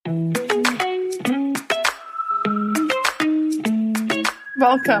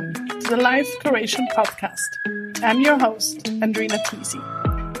Welcome to the Life Curation Podcast. I'm your host, Andrina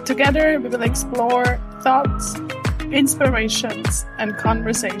Tisi. Together, we will explore thoughts, inspirations, and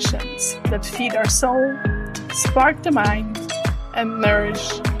conversations that feed our soul, spark the mind, and nourish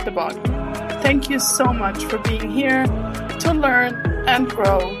the body. Thank you so much for being here to learn and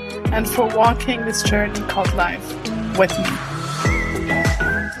grow, and for walking this journey called life with me.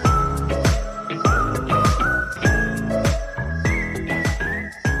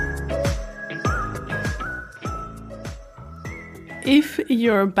 If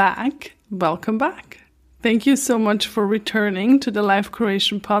you're back, welcome back. Thank you so much for returning to the Life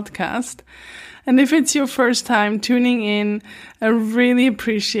Curation Podcast. And if it's your first time tuning in, I really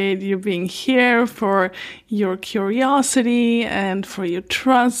appreciate you being here, for your curiosity and for your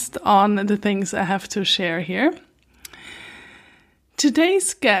trust on the things I have to share here.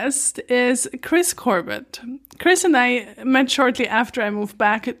 Today's guest is Chris Corbett. Chris and I met shortly after I moved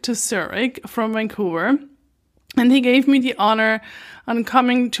back to Zurich from Vancouver. And he gave me the honor on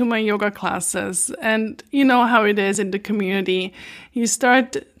coming to my yoga classes. And you know how it is in the community. You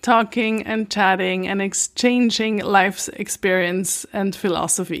start talking and chatting and exchanging life's experience and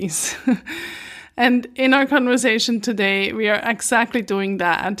philosophies. And in our conversation today, we are exactly doing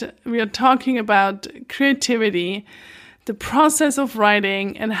that. We are talking about creativity, the process of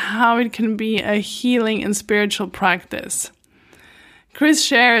writing, and how it can be a healing and spiritual practice. Chris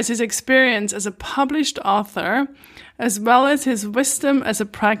shares his experience as a published author, as well as his wisdom as a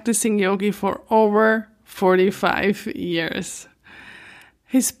practicing yogi for over 45 years.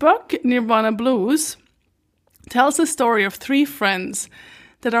 His book, Nirvana Blues, tells the story of three friends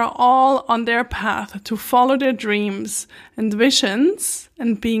that are all on their path to follow their dreams and visions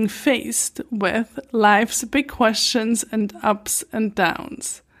and being faced with life's big questions and ups and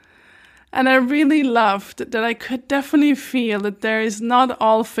downs. And I really loved that I could definitely feel that there is not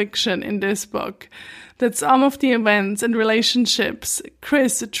all fiction in this book, that some of the events and relationships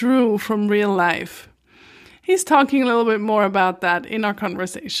Chris drew from real life. He's talking a little bit more about that in our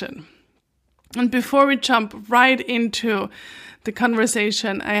conversation. And before we jump right into the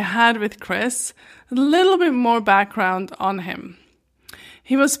conversation I had with Chris, a little bit more background on him.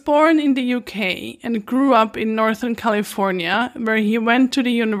 He was born in the UK and grew up in Northern California, where he went to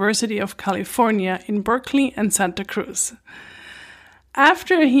the University of California in Berkeley and Santa Cruz.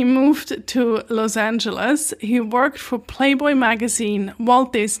 After he moved to Los Angeles, he worked for Playboy magazine,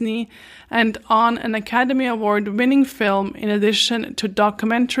 Walt Disney, and on an Academy Award-winning film in addition to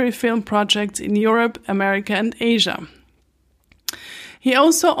documentary film projects in Europe, America, and Asia. He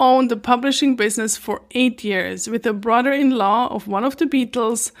also owned a publishing business for 8 years with a brother-in-law of one of the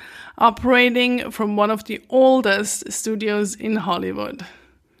Beatles, operating from one of the oldest studios in Hollywood.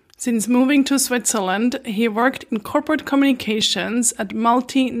 Since moving to Switzerland, he worked in corporate communications at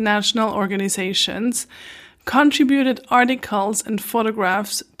multinational organizations, contributed articles and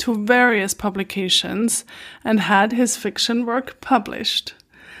photographs to various publications, and had his fiction work published.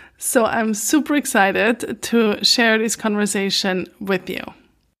 So I'm super excited to share this conversation with you.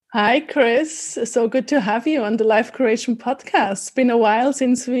 Hi, Chris. So good to have you on the Life Curation Podcast. It's been a while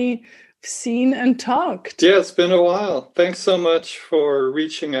since we've seen and talked. Yeah, it's been a while. Thanks so much for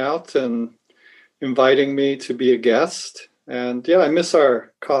reaching out and inviting me to be a guest. And yeah, I miss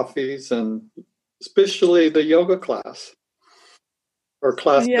our coffees and especially the yoga class or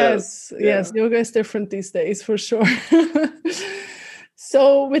class. Yes, yoga is different these days for sure.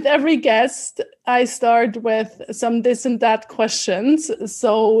 So with every guest, I start with some this and that questions.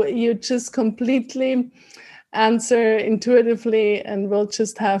 So you just completely answer intuitively, and we'll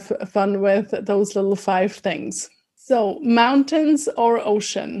just have fun with those little 5 things. So mountains or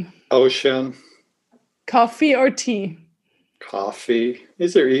ocean? Ocean. Coffee or tea? Coffee.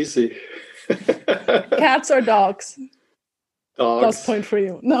 These are easy. Cats or dogs? Dogs. Plus point for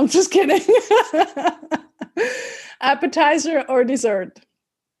you. No, I'm just kidding. Appetizer or dessert?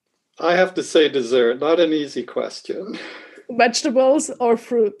 I have to say dessert. Not an easy question. Vegetables or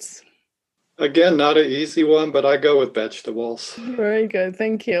fruits? Again, not an easy one, but I go with vegetables. Very good.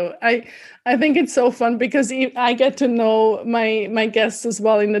 Thank you. I think it's so fun because I get to know my guests as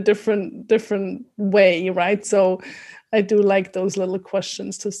well in a different way, right? So I do like those little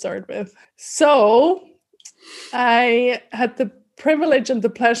questions to start with. So I had the privilege and the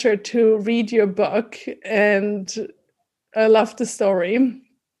pleasure to read your book, and I love the story.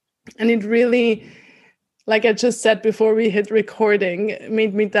 And it really, like I just said before we hit recording,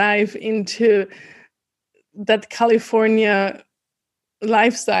 made me dive into that California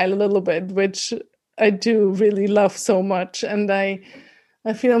lifestyle a little bit, which I do really love so much. And I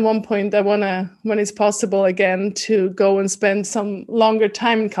I feel at one point I want to, when it's possible again, to go and spend some longer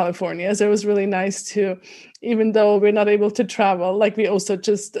time in California. So it was really nice to, even though we're not able to travel, like we also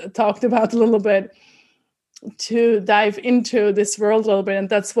just talked about a little bit, to dive into this world a little bit. And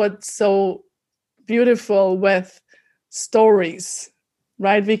that's what's so beautiful with stories,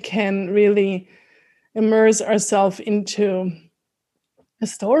 right? We can really immerse ourselves into a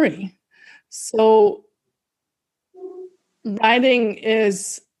story. So writing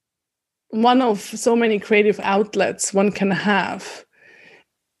is one of so many creative outlets one can have.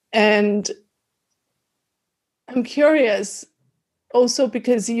 And I'm curious also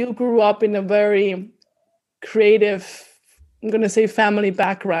because you grew up in a very creative, I'm going to say family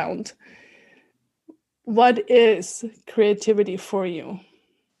background. What is creativity for you?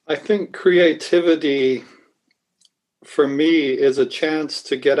 I think creativity for me is a chance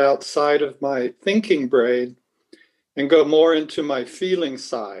to get outside of my thinking brain and go more into my feeling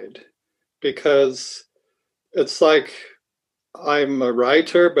side, because it's like I'm a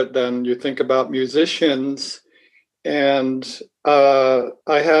writer, but then you think about musicians. And I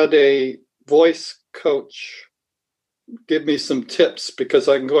had a voice coach give me some tips because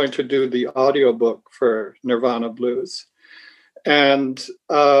I'm going to do the audiobook for Nirvana Blues. And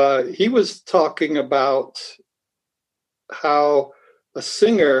he was talking about how a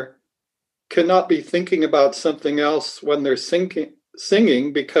singer cannot be thinking about something else when they're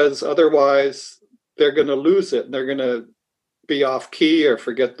singing, because otherwise they're going to lose it and they're going to be off key or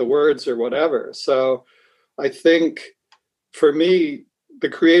forget the words or whatever. So I think for me, the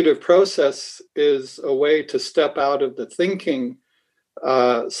creative process is a way to step out of the thinking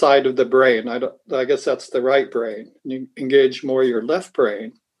side of the brain. I guess that's the right brain. You engage more your left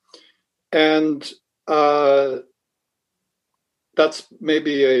brain. And that's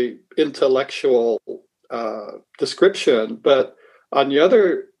maybe a intellectual description, but on the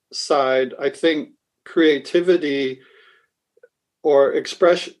other side, I think creativity or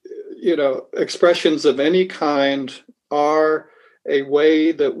expressions of any kind are a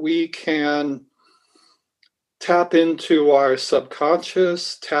way that we can tap into our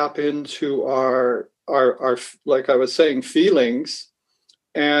subconscious, tap into our like I was saying, feelings,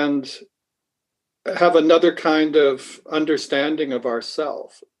 and have another kind of understanding of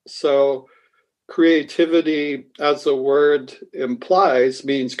ourself. So creativity, as the word implies,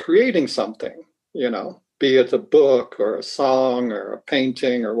 means creating something, be it a book or a song or a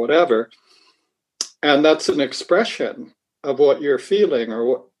painting or whatever. And that's an expression of what you're feeling,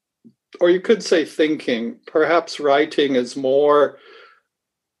 or you could say thinking. Perhaps writing is more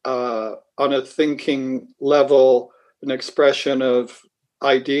on a thinking level, an expression of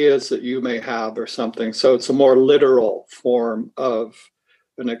ideas that you may have or something. So it's a more literal form of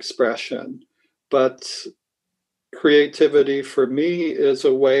an expression. But creativity for me is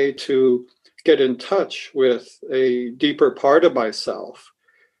a way to get in touch with a deeper part of myself.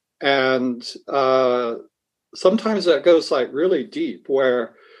 And sometimes that goes like really deep,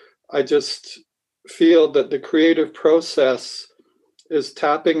 where I just feel that the creative process is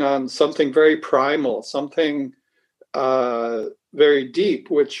tapping on something very primal, something very deep,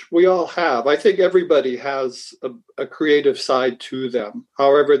 which we all have. I think everybody has a creative side to them,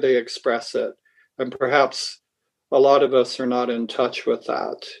 however they express it. And perhaps a lot of us are not in touch with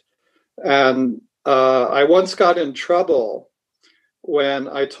that. And I once got in trouble when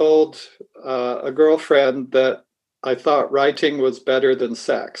I told a girlfriend that I thought writing was better than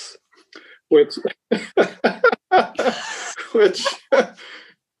sex, which which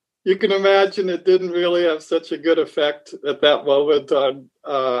you can imagine it didn't really have such a good effect at that moment on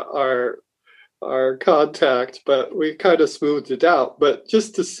our contact, but we kind of smoothed it out. But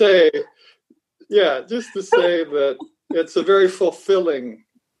just to say that it's a very fulfilling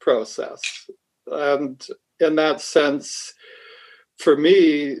process. And in that sense, for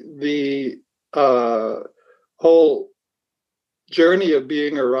me, the whole journey of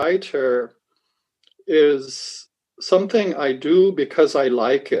being a writer is something I do because I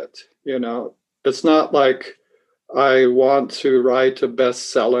like it. It's not like I want to write a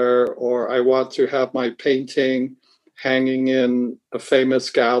bestseller or I want to have my painting hanging in a famous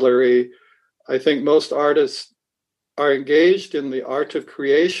gallery. I think most artists are engaged in the art of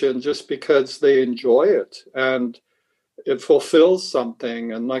creation just because they enjoy it and it fulfills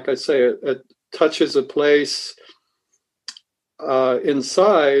something. And like I say, it touches a place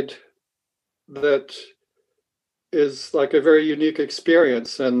inside that is like a very unique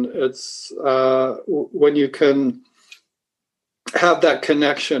experience. And it's when you can have that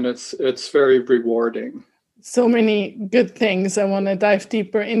connection, it's very rewarding. So many good things I want to dive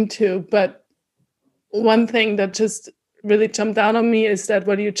deeper into, but one thing that just really jumped out on me is that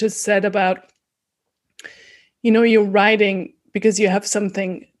what you just said about, you're writing because you have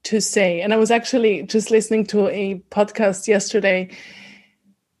something to say. And I was actually just listening to a podcast yesterday,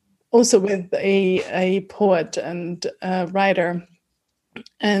 also with a poet and a writer.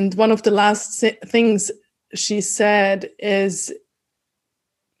 And one of the last things she said is,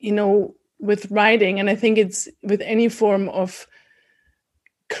 with writing, and I think it's with any form of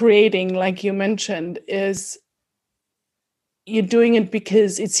creating, like you mentioned, is you're doing it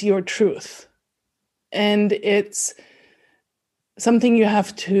because it's your truth. And it's something you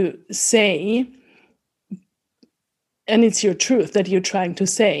have to say, and it's your truth that you're trying to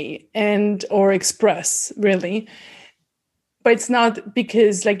say or express, really. But it's not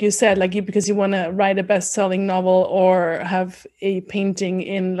because, like you said, because you want to write a best-selling novel or have a painting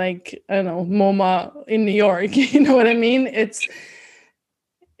in, like, I don't know, MoMA in New York. You know what I mean? It's,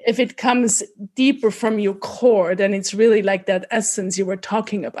 if it comes deeper from your core, then it's really like that essence you were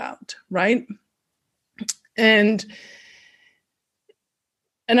talking about, right? And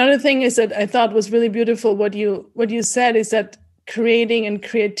another thing is that I thought was really beautiful, what you said, is that creating and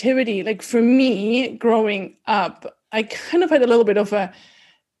creativity, like for me growing up, I kind of had a little bit of a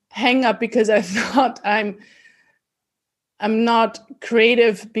hang up because I thought I'm not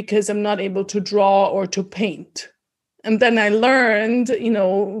creative because I'm not able to draw or to paint. And then I learned,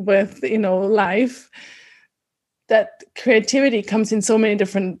 with, life, that creativity comes in so many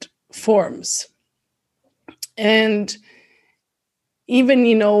different forms. And even,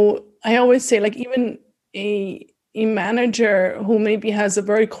 I always say, like, even a manager who maybe has a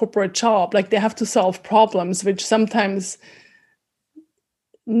very corporate job, like, they have to solve problems, which sometimes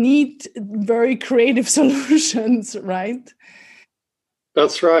need very creative solutions, right?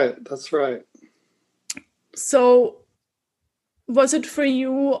 That's right. So was it for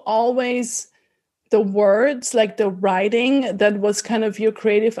you always the words, like the writing, that was kind of your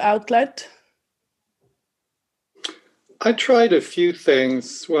creative outlet? I tried a few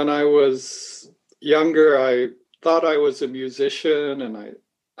things. When I was younger, I thought I was a musician, and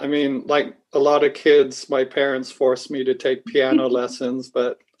I mean, like a lot of kids, my parents forced me to take piano lessons,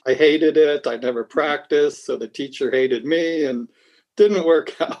 but I hated it. I never practiced, so the teacher hated me and didn't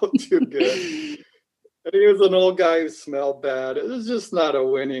work out too good. And he was an old guy who smelled bad. It was just not a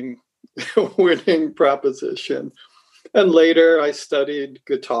winning proposition. And later I studied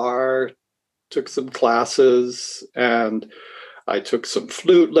guitar, took some classes, and I took some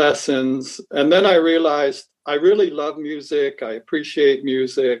flute lessons. And then I realized I really love music. I appreciate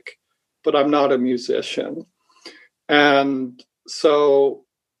music, but I'm not a musician. And so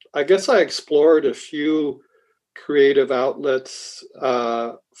I guess I explored a few creative outlets.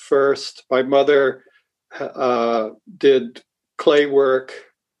 First, my mother did clay work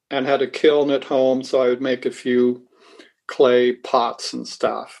and had a kiln at home, so I would make a few clay pots and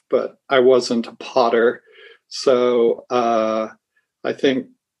stuff, but I wasn't a potter. So I think,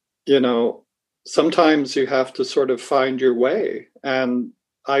 sometimes you have to sort of find your way. And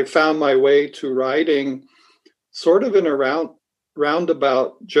I found my way to writing sort of in a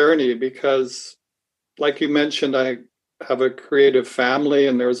roundabout journey because, like you mentioned, I have a creative family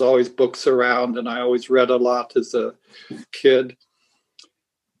and there's always books around, and I always read a lot as a kid.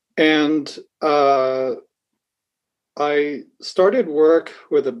 And I started work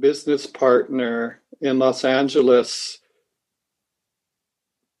with a business partner in Los Angeles,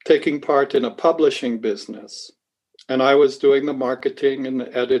 taking part in a publishing business. And I was doing the marketing and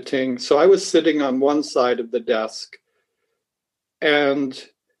the editing. So I was sitting on one side of the desk. And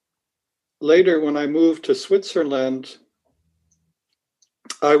later, when I moved to Switzerland,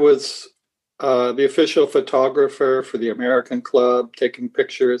 I was the official photographer for the American Club, taking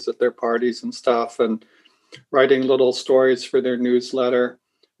pictures at their parties and stuff, and writing little stories for their newsletter.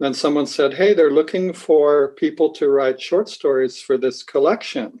 Then someone said, hey, they're looking for people to write short stories for this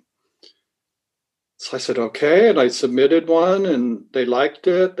collection. So I said, okay. And I submitted one and they liked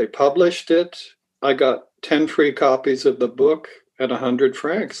it. They published it. I got 10 free copies of the book at 100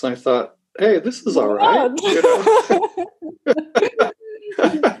 francs. And I thought, hey, this is all right.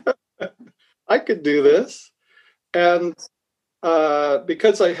 I could do this. And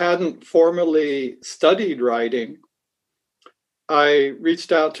because I hadn't formally studied writing, I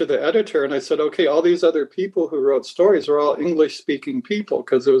reached out to the editor and I said, okay, all these other people who wrote stories are all English-speaking people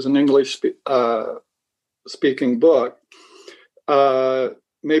because it was an English-speaking book.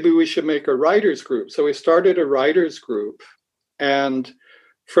 Maybe we should make a writers group. So we started a writers group. And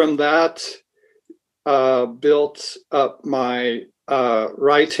from that, built up my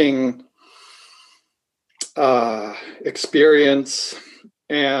writing experience.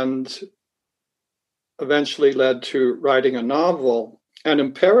 And eventually led to writing a novel. And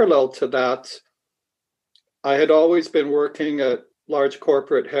in parallel to that, I had always been working at large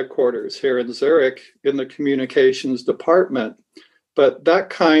corporate headquarters here in Zurich in the communications department. But that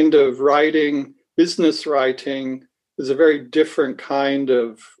kind of writing, business writing, is a very different kind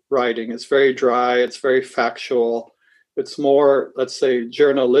of writing. It's very dry, it's very factual. It's more, let's say,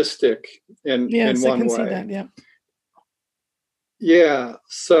 journalistic in one way. Yes, I can see that, yeah. Yeah,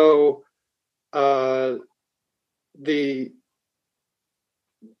 so the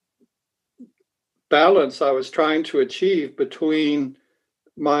balance I was trying to achieve between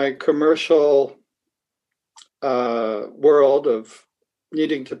my commercial world of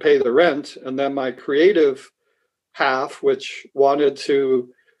needing to pay the rent and then my creative half, which wanted to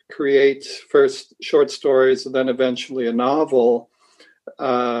create first short stories and then eventually a novel,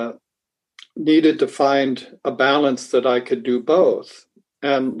 needed to find a balance that I could do both.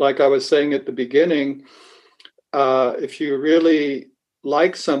 And like I was saying at the beginning, if you really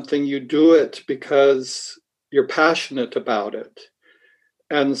like something, you do it because you're passionate about it.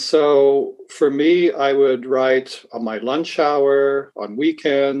 And so for me, I would write on my lunch hour, on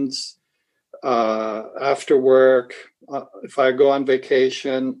weekends, after work, if I go on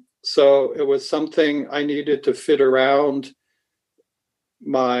vacation. So it was something I needed to fit around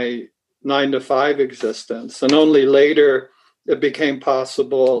my 9-to-5 existence. And only later it became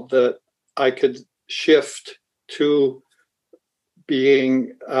possible that I could shift to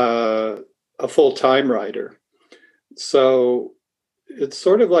being a full-time writer. So it's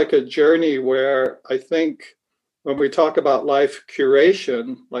sort of like a journey where I think when we talk about life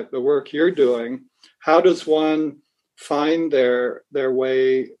curation, like the work you're doing, how does one find their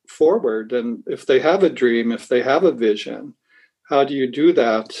way forward? And if they have a dream, if they have a vision, how do you do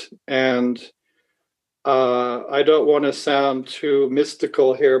that? And I don't want to sound too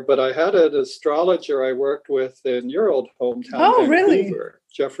mystical here, but I had an astrologer I worked with in your old hometown, Vancouver, really?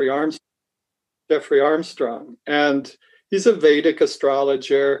 Jeffrey Armstrong. And he's a Vedic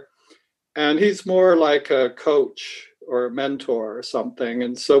astrologer, and he's more like a coach or a mentor or something.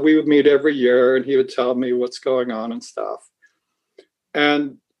 And so we would meet every year and he would tell me what's going on and stuff.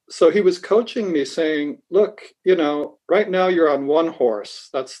 And so he was coaching me saying, look, right now you're on one horse,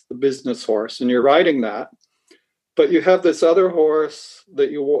 that's the business horse, and you're riding that. But you have this other horse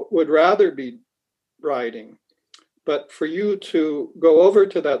that you would rather be riding. But for you to go over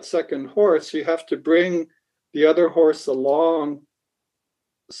to that second horse, you have to bring the other horse along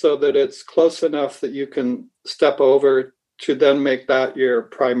so that it's close enough that you can step over to then make that your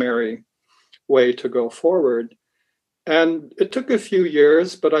primary way to go forward. And it took a few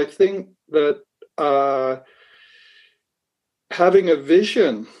years, but I think that having a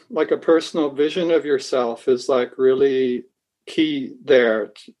vision, like a personal vision of yourself, is like really key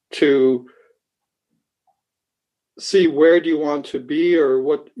there to see where do you want to be or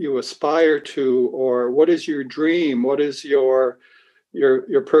what you aspire to, or what is your dream, what is your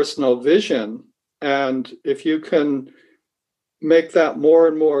personal vision. And if you can make that more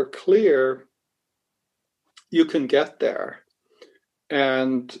and more clear, you can get there.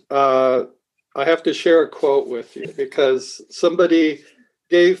 And I have to share a quote with you because somebody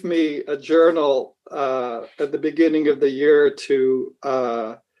gave me a journal at the beginning of the year to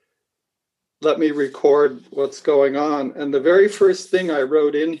let me record what's going on. And the very first thing I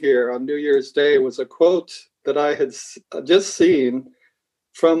wrote in here on New Year's Day was a quote that I had just seen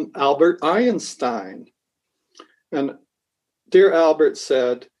from Albert Einstein. And dear Albert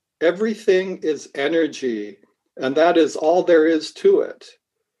said, everything is energy, and that is all there is to it.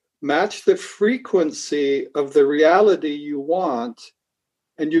 Match the frequency of the reality you want,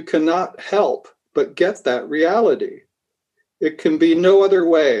 and you cannot help but get that reality. It can be no other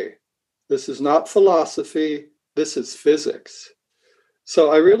way. This is not philosophy, this is physics.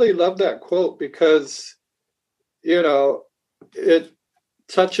 So I really love that quote because, it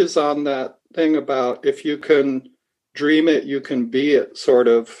touches on that thing about if you can dream it, you can be it sort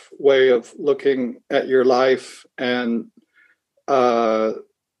of way of looking at your life. And I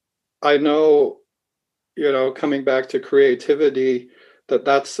know, coming back to creativity,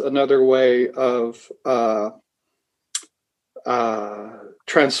 that's another way of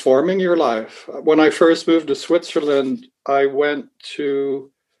transforming your life. When I first moved to Switzerland, I went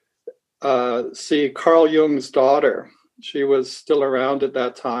to see Carl Jung's daughter. She was still around at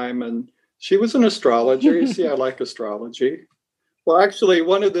that time, and she was an astrologer. You see, I like astrology. Well, actually,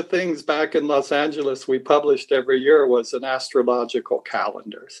 one of the things back in Los Angeles we published every year was an astrological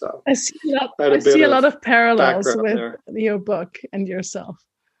calendar. So I see a lot of parallels with your book and yourself.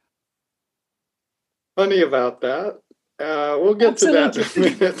 Funny about that. We'll get to that in a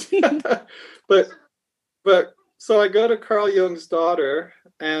minute. But so I go to Carl Jung's daughter,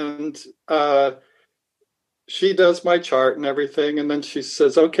 and she does my chart and everything. And then she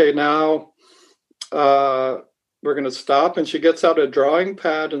says, okay, now we're going to stop. And she gets out a drawing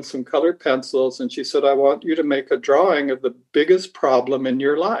pad and some colored pencils. And she said, I want you to make a drawing of the biggest problem in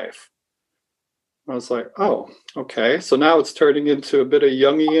your life. I was like, oh, okay. So now it's turning into a bit of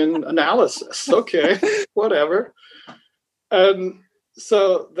Jungian analysis. Okay, whatever. And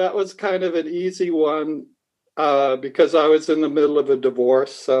so that was kind of an easy one because I was in the middle of a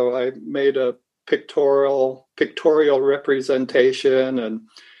divorce. So I made a pictorial representation, and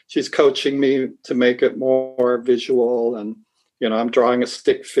she's coaching me to make it more visual. And, I'm drawing a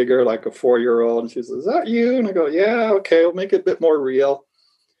stick figure like a 4-year-old. And she says, is that you? And I go, yeah, okay, we'll make it a bit more real.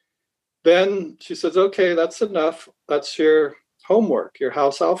 Then she says, okay, that's enough. That's your homework, your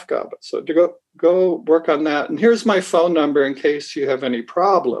Hausaufgabe. So to go work on that. And here's my phone number in case you have any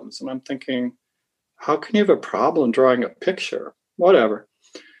problems. And I'm thinking, how can you have a problem drawing a picture? Whatever.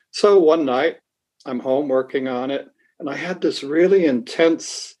 So one night I'm home working on it, and I had this really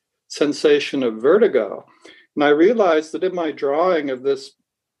intense sensation of vertigo. And I realized that in my drawing of this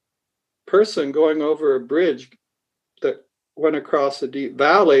person going over a bridge that went across a deep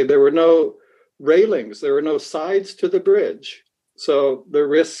valley, there were no railings, there were no sides to the bridge. So the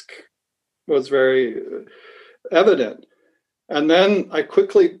risk was very evident. And then I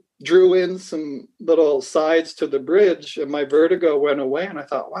quickly drew in some little sides to the bridge, and my vertigo went away. And I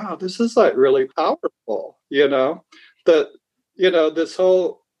thought, wow, this is like really powerful, that, this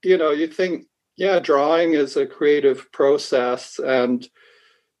whole, you think, yeah, drawing is a creative process. And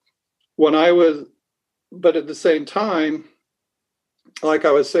but at the same time, like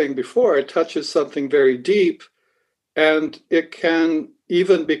I was saying before, it touches something very deep, and it can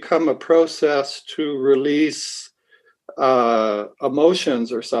even become a process to release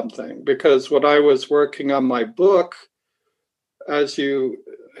emotions or something. Because when I was working on my book, as you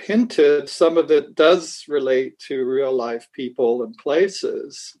hinted, some of it does relate to real life people and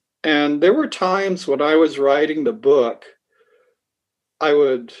places. And there were times when I was writing the book, I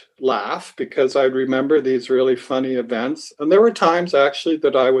would laugh because I'd remember these really funny events. And there were times actually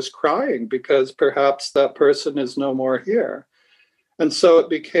that I was crying because perhaps that person is no more here. And so it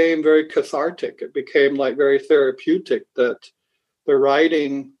became very cathartic. It became like very therapeutic, that the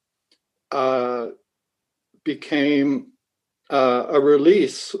writing became a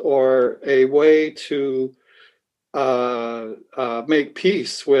release or a way to make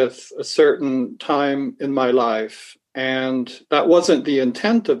peace with a certain time in my life. And that wasn't the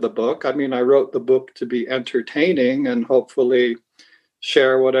intent of the book. I mean, I wrote the book to be entertaining and hopefully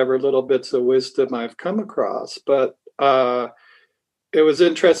share whatever little bits of wisdom I've come across. But it was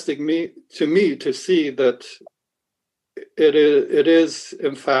interesting to me to see that it is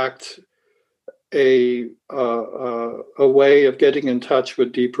in fact a way of getting in touch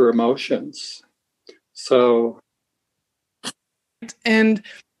with deeper emotions. So, and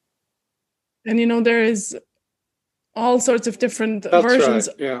there is all sorts of different versions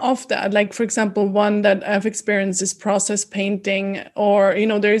of that. Like, for example, one that I've experienced is process painting, or,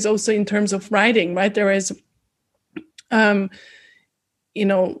 there is also in terms of writing, right? There is,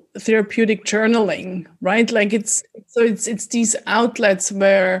 therapeutic journaling, right? Like it's these outlets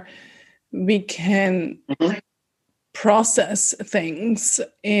where we can process things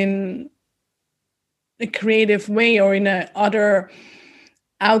in a creative way or in a other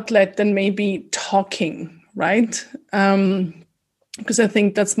outlet than maybe talking, right? Because I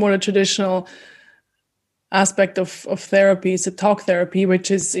think that's more a traditional aspect of therapy, is a talk therapy,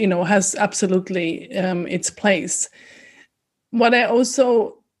 which is, has absolutely its place. What I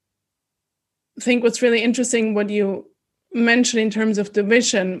also think was really interesting, what you mentioned in terms of the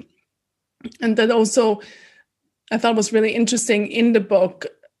vision, and that also I thought was really interesting in the book,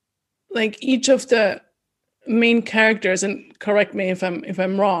 like each of the main characters, and correct me if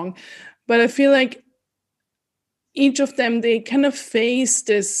I'm wrong, but I feel like each of them, they kind of face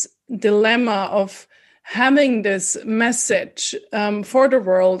this dilemma of having this message for the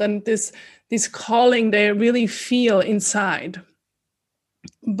world and this calling they really feel inside.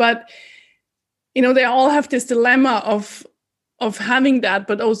 But, they all have this dilemma of having that,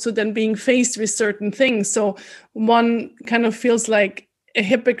 but also then being faced with certain things. So one kind of feels like a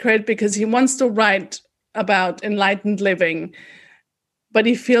hypocrite because he wants to write about enlightened living, but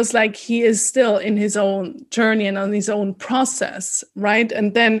he feels like he is still in his own journey and on his own process, right?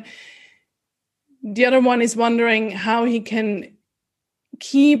 And then the other one is wondering how he can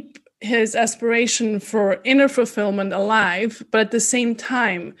keep his aspiration for inner fulfillment alive, but at the same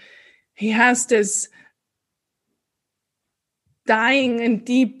time, he has dying and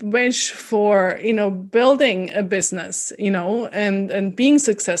deep wish for, building a business, and being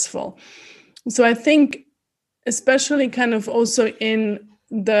successful. So I think, especially kind of also in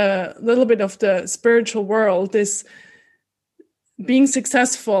the little bit of the spiritual world, this being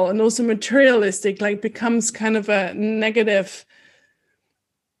successful and also materialistic like becomes kind of a negative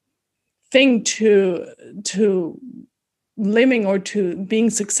thing to living or to being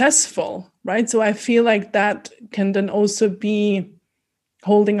successful, right? So I feel like that can then also be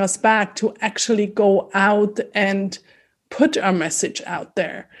holding us back to actually go out and put our message out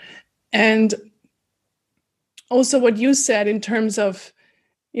there. And also what you said in terms of,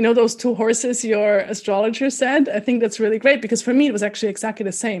 those two horses your astrologer said, I think that's really great, because for me, it was actually exactly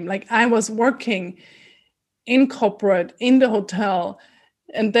the same. Like I was working in corporate, in the hotel,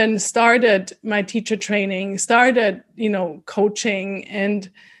 and then started my teacher training, started, coaching, and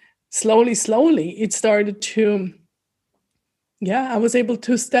slowly, it started to, I was able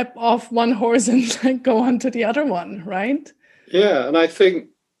to step off one horse and like go on to the other one, right? Yeah, and I think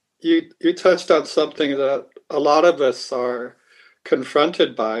you touched on something that a lot of us are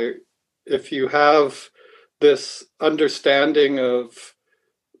confronted by. If you have this understanding of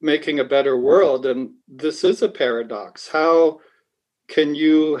making a better world, and this is a paradox, how can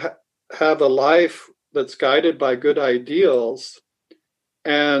you have a life that's guided by good ideals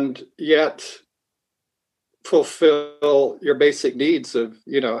and yet fulfill your basic needs of,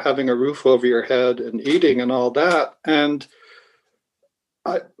 having a roof over your head and eating and all that? And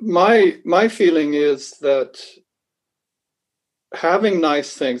my feeling is that having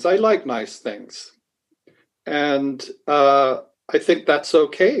nice things, I like nice things. And I think that's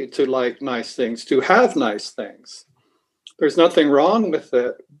okay to like nice things, to have nice things. There's nothing wrong with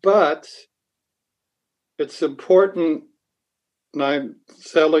it, but it's important, and I'm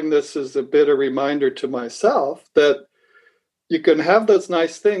selling this as a bit of a reminder to myself, that you can have those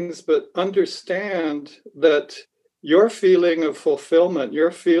nice things, but understand that your feeling of fulfillment,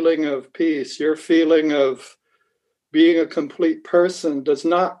 your feeling of peace, your feeling of being a complete person does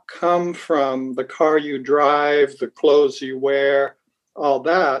not come from the car you drive, the clothes you wear, all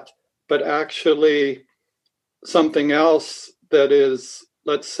that, but actually something else that is,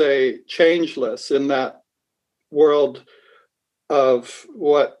 let's say, changeless in that world of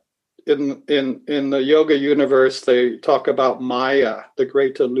what in the yoga universe they talk about Maya, the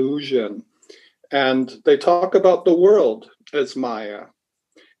great illusion, and they talk about the world as Maya.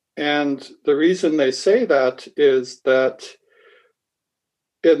 And the reason they say that is that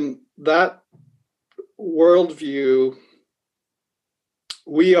in that worldview,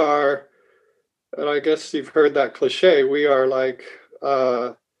 we are, and I guess you've heard that cliche, we are like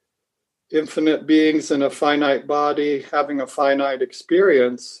infinite beings in a finite body having a finite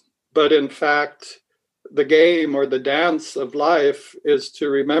experience. But in fact, the game or the dance of life is to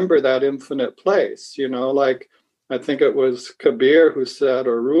remember that infinite place, like I think it was Kabir who said,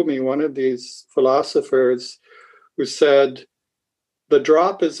 or Rumi, one of these philosophers, who said, the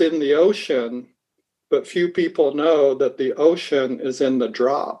drop is in the ocean, but few people know that the ocean is in the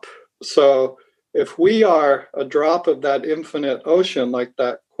drop. So if we are a drop of that infinite ocean, like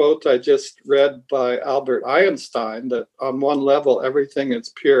that quote I just read by Albert Einstein, that on one level, everything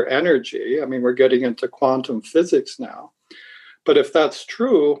is pure energy. I mean, we're getting into quantum physics now. But if that's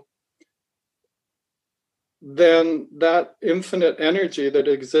true, then that infinite energy that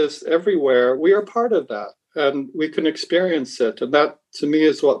exists everywhere, we are part of that and we can experience it. And that, to me,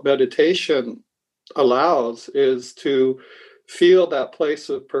 is what meditation allows, is to feel that place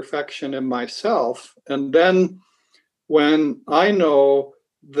of perfection in myself. And then when I know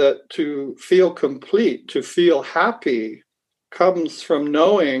that to feel complete, to feel happy, comes from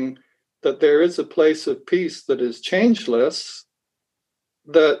knowing that there is a place of peace that is changeless,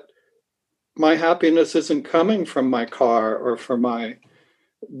 that my happiness isn't coming from my car or from my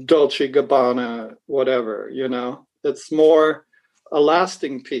Dolce Gabbana, whatever, it's more a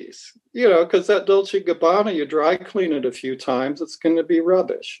lasting peace, because that Dolce Gabbana, you dry clean it a few times, it's going to be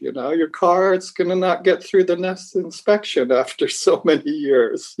rubbish. Your car, it's going to not get through the next inspection after so many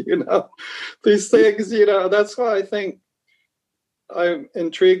years, these things, that's why I think I'm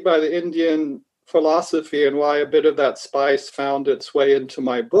intrigued by the Indian philosophy, and why a bit of that spice found its way into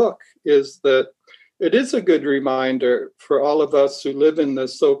my book is that it is a good reminder for all of us who live in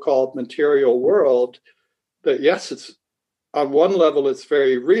this so-called material world that yes, it's on one level it's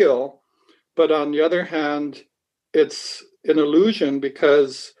very real, but on the other hand, it's an illusion,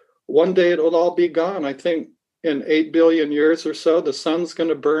 because one day it'll all be gone. I think in 8 billion years or so, the sun's going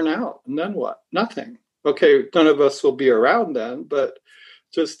to burn out, and then what? Nothing. Okay, none of us will be around then, but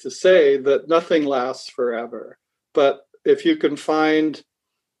just to say that nothing lasts forever. But if you can find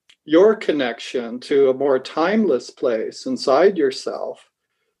your connection to a more timeless place inside yourself,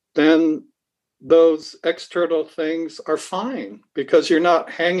 then those external things are fine, because you're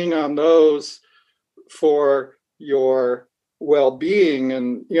not hanging on those for your well-being.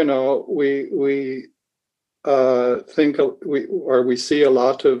 And we we see a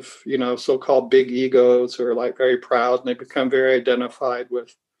lot of so-called big egos who are like very proud, and they become very identified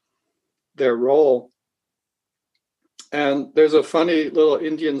with their role. And there's a funny little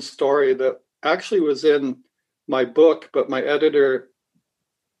Indian story that actually was in my book, but my editor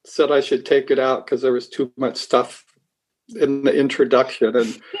said I should take it out because there was too much stuff in the introduction.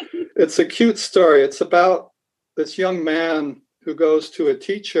 And it's a cute story. It's about this young man who goes to a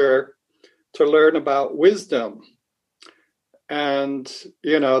teacher to learn about wisdom. And,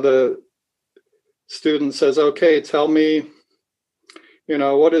 the student says, okay, tell me,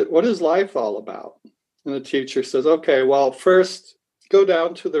 what is life all about? And the teacher says, okay, well, first go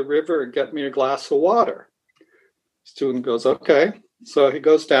down to the river and get me a glass of water. Student goes, okay. So he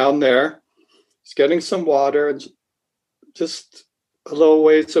goes down there, he's getting some water, and just a little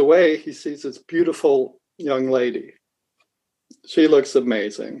ways away, he sees this beautiful young lady. She looks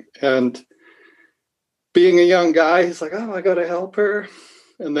amazing. And being a young guy, he's like, oh, I got to help her.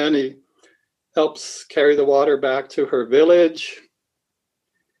 And then he helps carry the water back to her village.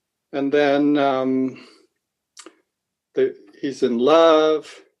 And then he's in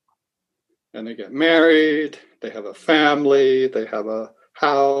love, and they get married. They have a family. They have a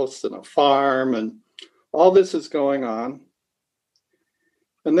house and a farm, and all this is going on.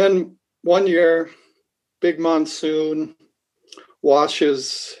 And then one year, big monsoon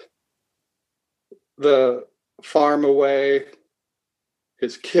washes the farm away.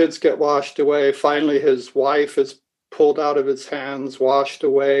 His kids get washed away. Finally, his wife is pulled out of his hands, washed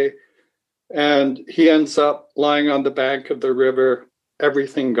away. And he ends up lying on the bank of the river,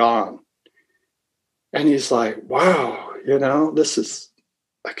 everything gone. And he's like, wow,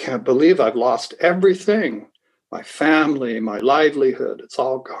 I can't believe I've lost everything. My family, my livelihood, it's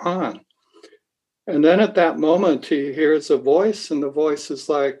all gone. And then at that moment, he hears a voice, and the voice is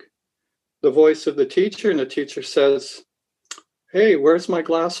like the voice of the teacher. And the teacher says, hey, where's my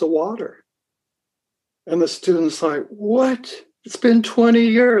glass of water? And the student's like, what? It's been 20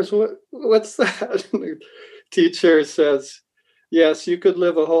 years. What's that? And the teacher says, yes, you could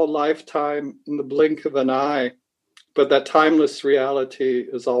live a whole lifetime in the blink of an eye, but that timeless reality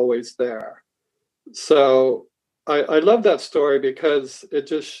is always there. So I love that story, because it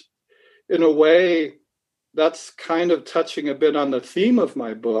just, in a way, that's kind of touching a bit on the theme of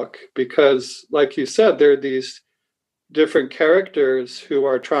my book, because like you said, there are these different characters who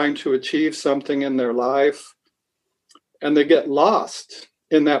are trying to achieve something in their life, and they get lost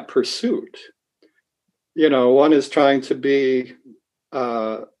in that pursuit. One is trying to be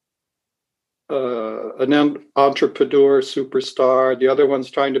an entrepreneur superstar. The other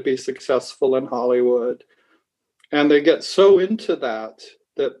one's trying to be successful in Hollywood. And they get so into that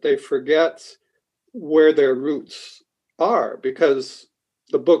they forget where their roots are, because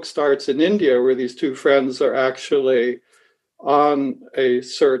the book starts in India, where these two friends are actually on a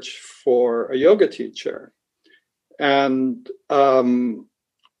search for a yoga teacher. And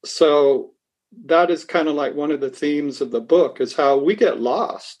so that is kind of like one of the themes of the book, is how we get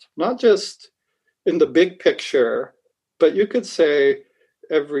lost, not just in the big picture, but you could say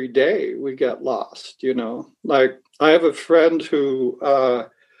every day we get lost, Like, I have a friend who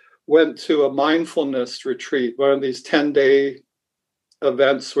went to a mindfulness retreat, one of these 10-day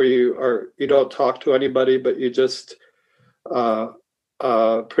events where you don't talk to anybody, but you just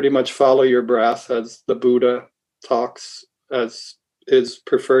pretty much follow your breath as the Buddha talks as his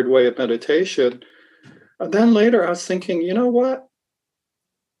preferred way of meditation. And then later I was thinking, you know what?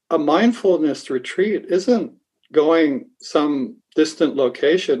 A mindfulness retreat isn't going some distant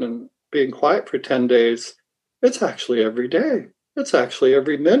location and being quiet for 10 days. It's actually every day. It's actually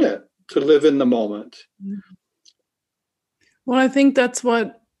every minute to live in the moment. Well, I think that's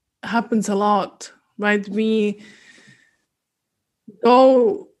what happens a lot, right? We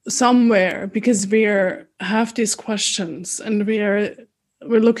go somewhere because we have these questions, and we're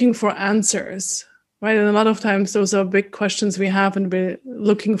looking for answers, right? And a lot of times those are big questions we have, and we're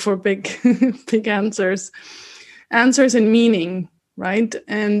looking for big big answers and meaning, right?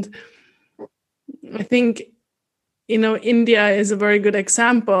 And I think India is a very good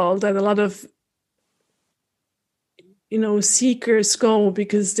example that a lot of seekers go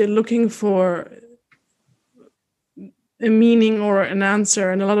because they're looking for a meaning or an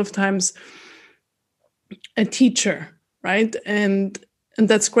answer, and a lot of times a teacher, right? And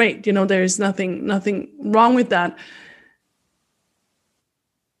that's great. There is nothing wrong with that.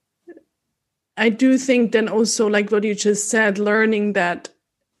 I do think then also, like what you just said, learning that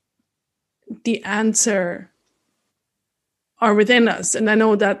the answer are within us. And I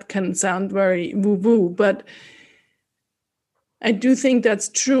know that can sound very woo-woo, but I do think that's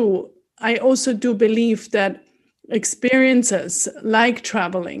true. I also do believe that experiences like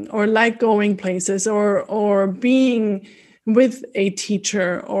traveling or like going places or being with a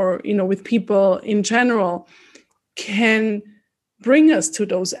teacher or, you know, with people in general can bring us to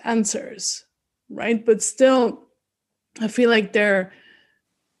those answers, right? But still, I feel like they're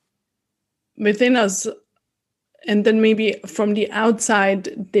within us, and then maybe from the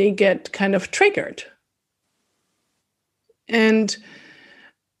outside, they get kind of triggered. And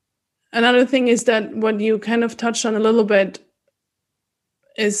another thing is that what you kind of touched on a little bit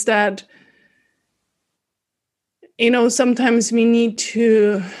is that, you know, sometimes we need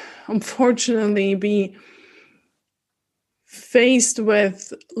to, unfortunately, be faced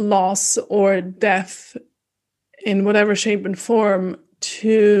with loss or death in whatever shape and form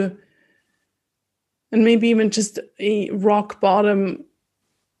to, and maybe even just a rock bottom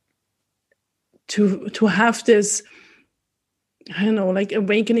to have this, I don't know, like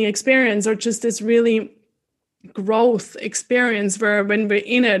awakening experience or just this really growth experience where when we're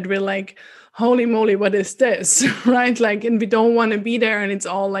in it, we're like, holy moly, what is this? Right? Like, and we don't want to be there and it's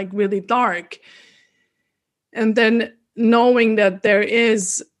all like really dark. And then knowing that there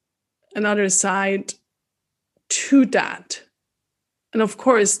is another side to that. And of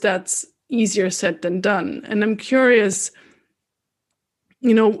course, that's easier said than done. And I'm curious,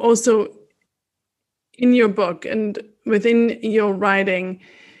 you know, also in your book and within your writing,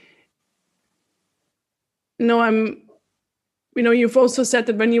 you've also said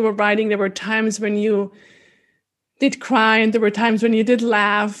that when you were writing, there were times when you did cry and there were times when you did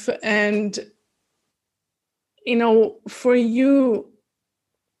laugh. And, you know, for you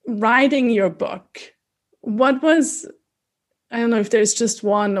writing your book, what was, I don't know if there's just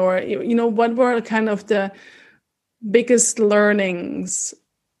one or, you know, what were kind of the biggest learnings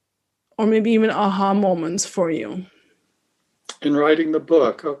or maybe even aha moments for you? In writing the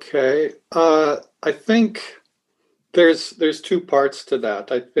book, okay. I think there's two parts to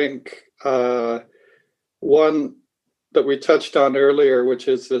that. I think one that we touched on earlier, which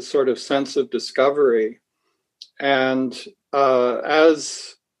is this sort of sense of discovery. And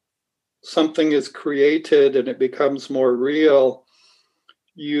as something is created and it becomes more real,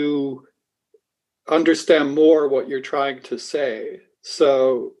 you understand more what you're trying to say.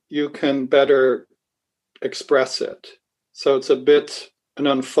 So you can better express it. So it's a bit an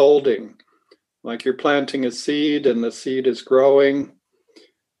unfolding, like you're planting a seed and the seed is growing.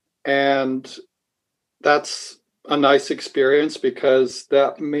 And that's a nice experience because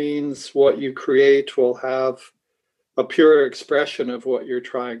that means what you create will have a pure expression of what you're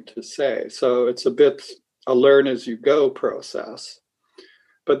trying to say. So it's a bit a learn as you go process.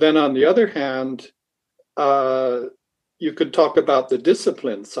 But then on the other hand, you could talk about the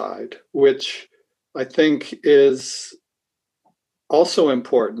discipline side, which I think is also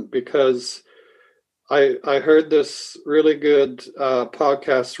important because I heard this really good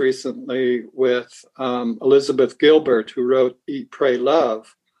podcast recently with Elizabeth Gilbert, who wrote Eat, Pray,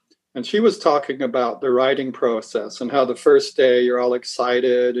 Love. And she was talking about the writing process and how the first day you're all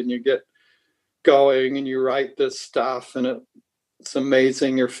excited and you get going and you write this stuff and it's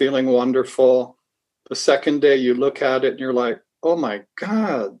amazing. You're feeling wonderful. The second day you look at it and you're like, oh my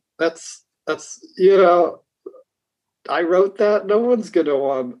God, that's you know, I wrote that. No one's going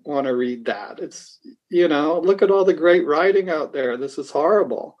to want to read that. It's, you know, look at all the great writing out there. This is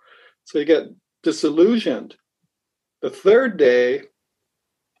horrible. So you get disillusioned. The third day,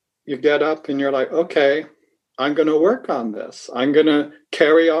 you get up and you're like, okay, I'm going to work on this. I'm going to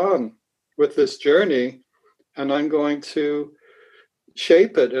carry on with this journey and I'm going to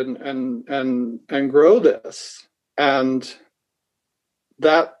shape it and grow this. And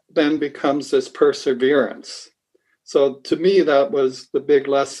that then becomes this perseverance. So to me, that was the big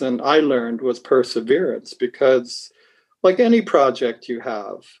lesson I learned was perseverance, because like any project you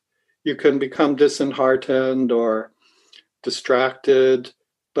have, you can become disheartened or distracted,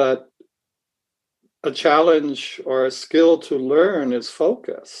 but a challenge or a skill to learn is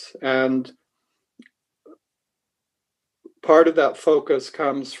focus. And part of that focus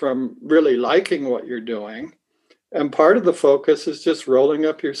comes from really liking what you're doing. And part of the focus is just rolling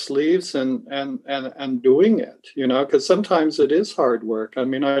up your sleeves and doing it, you know, because sometimes it is hard work. I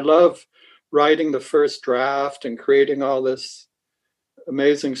mean, I love writing the first draft and creating all this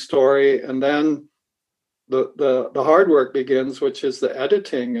amazing story. And then the hard work begins, which is the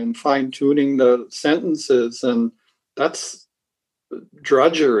editing and fine-tuning the sentences. And that's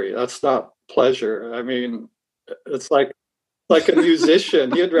drudgery. That's not pleasure. I mean, it's like a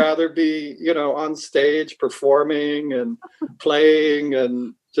musician. He'd rather be, on stage performing and playing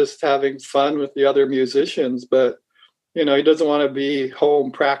and just having fun with the other musicians. But, he doesn't want to be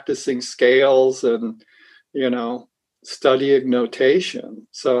home practicing scales and, studying notation.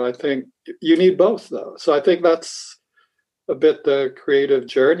 So I think you need both, though. So I think that's a bit the creative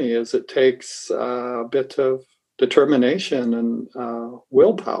journey, is it takes a bit of determination and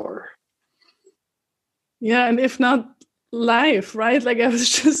willpower. Yeah, and if not life, right? Like I was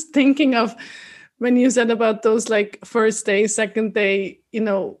just thinking of when you said about those like first day, second day,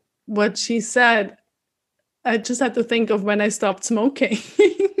 what she said, I just had to think of when I stopped smoking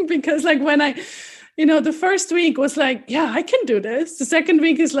because like when I, the first week was like, yeah, I can do this. The second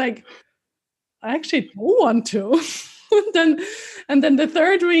week is like, I actually don't want to. and then the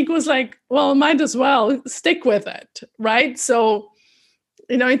third week was like, well, might as well stick with it, right? So,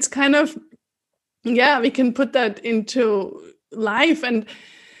 it's kind of, yeah, we can put that into life. And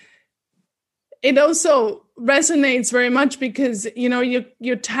it also resonates very much because,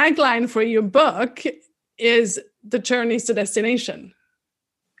 your tagline for your book is "The journey is the destination."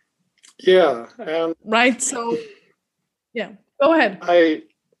 Yeah. Right. So, yeah, go ahead. I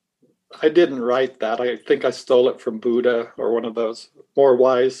didn't write that. I think I stole it from Buddha or one of those more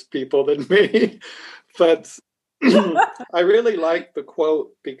wise people than me. But I really like the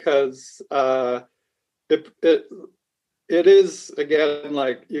quote because it is, again,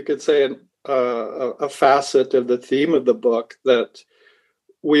 like you could say, a facet of the theme of the book, that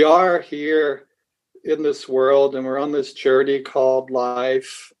we are here in this world and we're on this journey called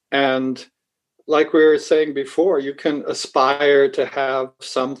life. And like we were saying before, you can aspire to have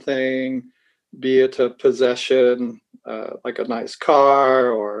something, be it a possession, like a nice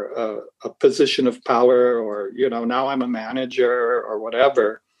car, or a position of power, or, now I'm a manager or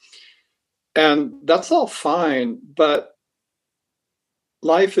whatever. And that's all fine. But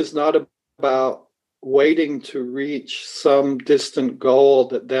life is not about waiting to reach some distant goal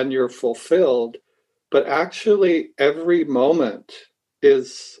that then you're fulfilled. But actually, every moment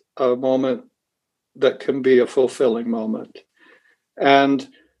is a moment that can be a fulfilling moment. And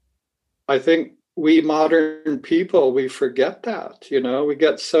I think we modern people, we forget that, we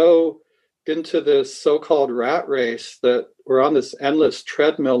get so into this so-called rat race that we're on this endless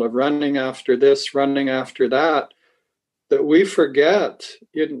treadmill of running after this, running after that we forget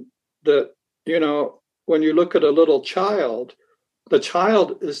that, when you look at a little child, the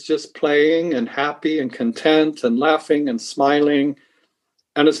child is just playing and happy and content and laughing and smiling.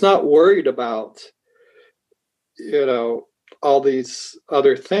 And it's not worried about, all these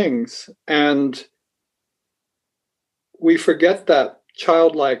other things. And we forget that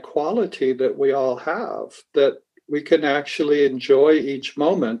childlike quality that we all have, that we can actually enjoy each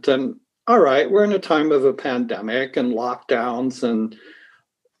moment. And all right, we're in a time of a pandemic and lockdowns, and,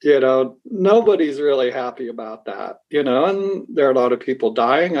 nobody's really happy about that, and there are a lot of people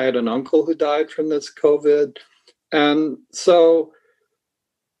dying. I had an uncle who died from this COVID. And so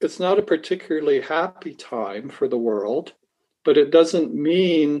it's not a particularly happy time for the world, but it doesn't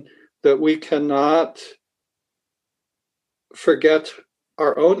mean that we cannot forget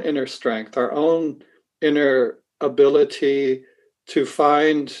our own inner strength, our own inner ability to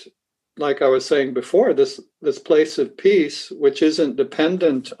find, like I was saying before, this place of peace, which isn't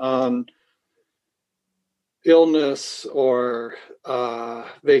dependent on illness or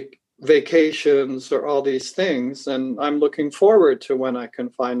vacations or all these things. And I'm looking forward to when I can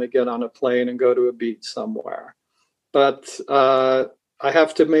finally get on a plane and go to a beach somewhere. But I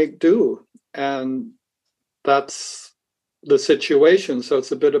have to make do. And that's the situation. So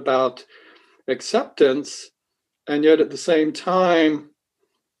it's a bit about acceptance. And yet at the same time,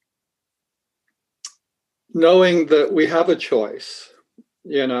 knowing that we have a choice,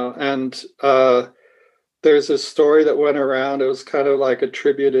 and there's a story that went around. It was kind of like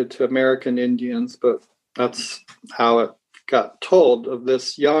attributed to American Indians, but that's how it got told, of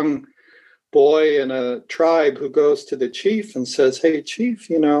this young boy in a tribe who goes to the chief and says, "Hey,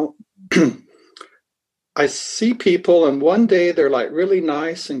 chief, I see people, and one day they're like really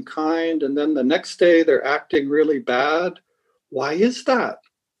nice and kind, and then the next day they're acting really bad. Why is that?"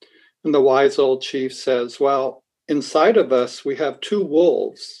 And the wise old chief says, "Well, inside of us, we have two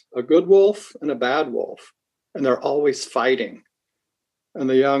wolves, a good wolf and a bad wolf, and they're always fighting." And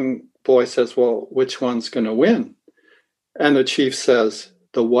the young boy says, "Well, which one's going to win?" And the chief says,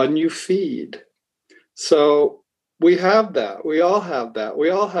 "The one you feed." So we have that. We all have that. We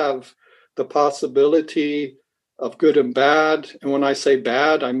all have the possibility of good and bad. And when I say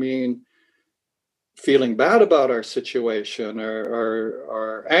bad, I mean feeling bad about our situation,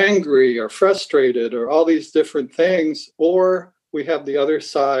 or angry or frustrated, or all these different things. Or we have the other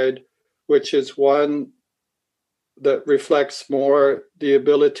side, which is one that reflects more the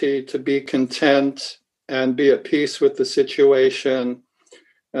ability to be content and be at peace with the situation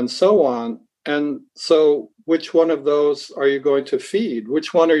and so on. And so which one of those are you going to feed?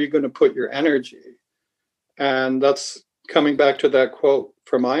 Which one are you going to put your energy? And that's coming back to that quote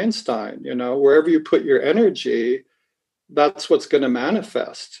from Einstein, wherever you put your energy, that's what's going to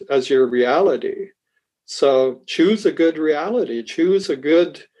manifest as your reality. So choose a good reality, choose a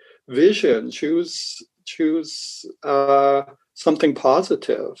good vision, choose something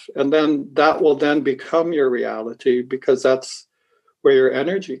positive, and then that will then become your reality, because that's where your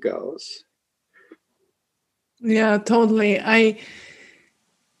energy goes. Yeah, totally. I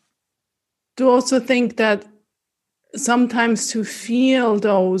do also think that sometimes to feel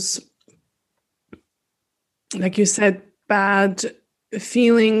those, like you said, bad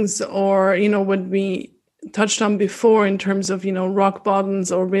feelings, or, what we touched on before in terms of, rock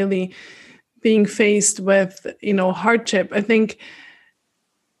bottoms, or really being faced with, hardship. I think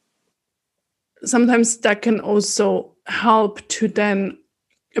sometimes that can also help to then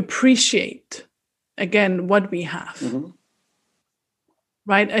appreciate again what we have. Mm-hmm.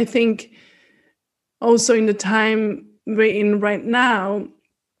 Right? I think also in the time we're in right now,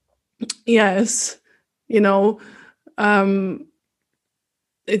 yes, it's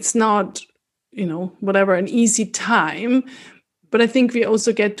not, whatever, an easy time, but I think we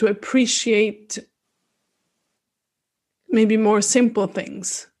also get to appreciate maybe more simple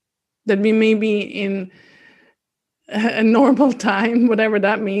things that we maybe in a normal time, whatever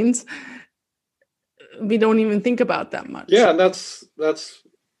that means, we don't even think about that much. Yeah, and that's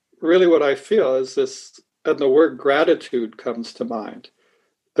really what I feel is this, and the word gratitude comes to mind.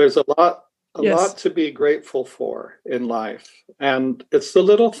 There's a lot to be grateful for in life, and it's the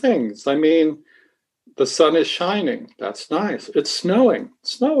little things. I mean, the sun is shining. That's nice. It's snowing.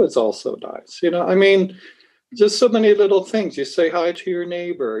 Snow is also nice. I mean, just so many little things. You say hi to your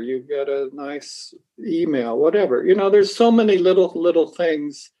neighbor, you get a nice email, whatever. There's so many little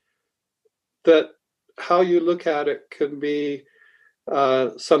things that how you look at it can be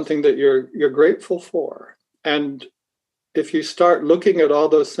something that you're grateful for. And if you start looking at all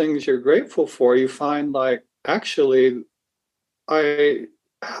those things you're grateful for, you find like, actually, I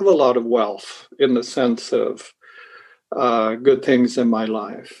have a lot of wealth in the sense of good things in my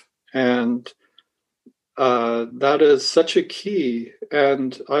life. And that is such a key.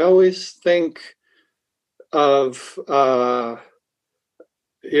 And I always think of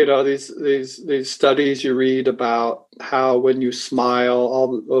these studies you read about how when you smile,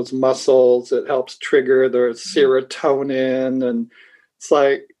 all those muscles, it helps trigger the serotonin, and it's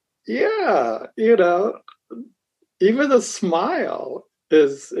like, yeah, even a smile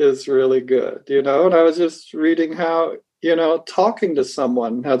is really good, And I was just reading how talking to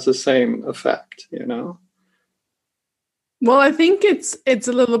someone has the same effect, Well, I think it's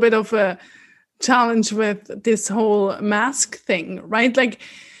a little bit of a challenge with this whole mask thing, right? Like,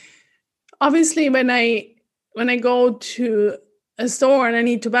 obviously, when I go to a store and I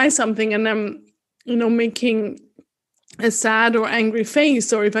need to buy something, and I'm, making a sad or angry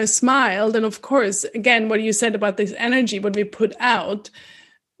face, or if I smile, then of course, again, what you said about this energy, what we put out,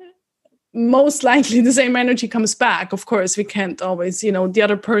 most likely the same energy comes back. Of course, we can't always, the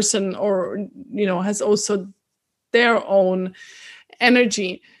other person, or, has also their own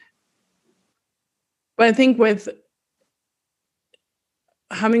energy. But I think with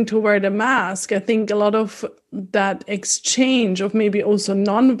having to wear the mask, I think a lot of that exchange of maybe also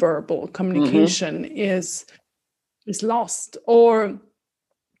nonverbal communication is lost. Or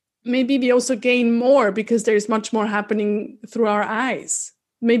maybe we also gain more because there's much more happening through our eyes.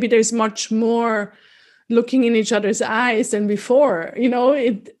 Maybe there's much more looking in each other's eyes than before.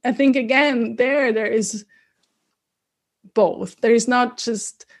 I think, again, there is both. There is not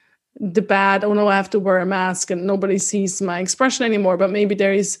just the bad, oh no, I have to wear a mask and nobody sees my expression anymore, but maybe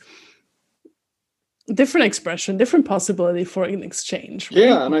there is different expression, different possibility for an exchange. Right?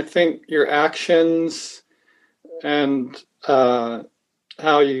 Yeah, and I think your actions and how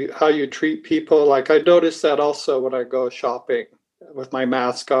you treat people, like I notice that also when I go shopping with my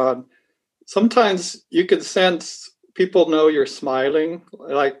mask on. Sometimes you can sense people know you're smiling.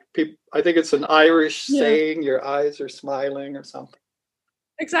 Like I think it's an Irish saying, your eyes are smiling or something.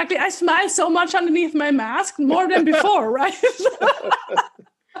 Exactly. I smile so much underneath my mask, more than before, right? It's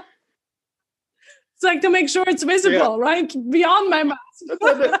like to make sure it's visible, right? Beyond my mask.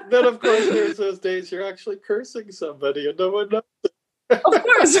 then, of course, there's those days you're actually cursing somebody and no one knows. Of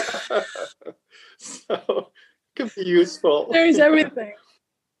course. So it can be useful. There's everything.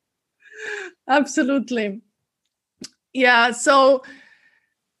 Absolutely. Yeah. So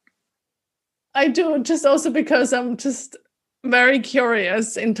I do, just also because I'm just very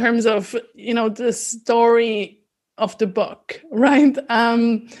curious in terms of, the story of the book, right?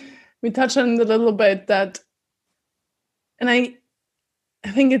 We touched on it a little bit and I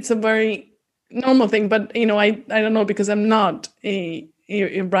think it's a very normal thing, but I don't know, because I'm not a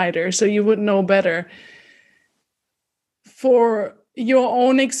writer, so you would know better. For your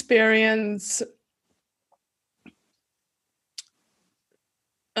own experience,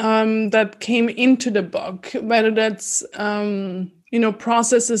 that came into the book, whether that's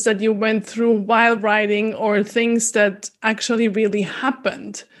processes that you went through while writing, or things that actually really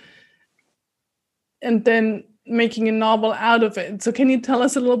happened, and then making a novel out of it. So can you tell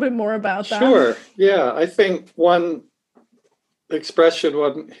us a little bit more about that? Sure. Yeah, I think one expression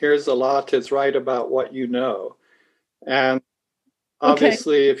one hears a lot is write about what you know. And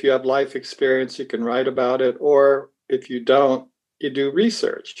obviously, if you have life experience, you can write about it. Or if you don't, you do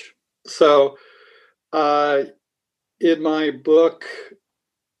research. So in my book,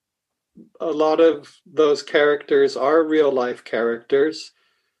 a lot of those characters are real life characters.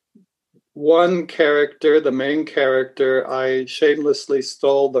 One character, the main character, I shamelessly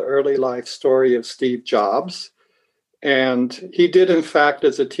stole the early life story of Steve Jobs. And he did, in fact,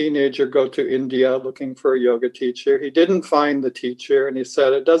 as a teenager, go to India looking for a yoga teacher. He didn't find the teacher, and he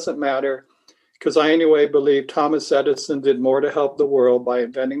said, it doesn't matter, because I anyway believe Thomas Edison did more to help the world by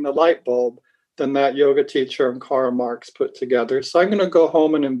inventing the light bulb than that yoga teacher and Karl Marx put together. So I'm going to go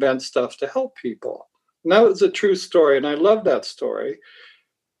home and invent stuff to help people. And that was a true story, and I love that story.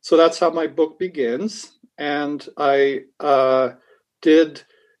 So that's how my book begins. And I did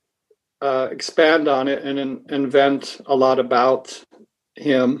expand on it and invent a lot about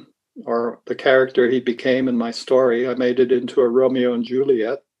him, or the character he became in my story. I made it into a Romeo and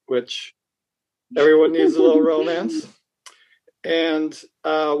Juliet, which everyone needs a little romance. And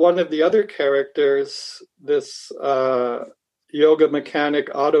one of the other characters, this yoga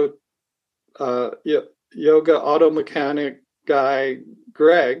auto mechanic guy,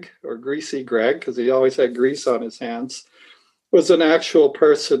 Greg, or Greasy Greg, because he always had grease on his hands, was an actual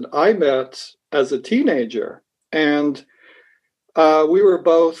person I met as a teenager. And we were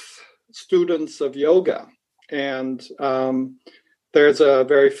both students of yoga. And there's a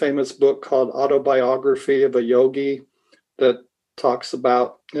very famous book called Autobiography of a Yogi that talks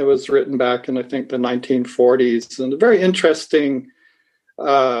about, it was written back in, I think, the 1940s, and a very interesting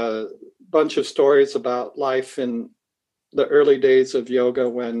bunch of stories about life in the early days of yoga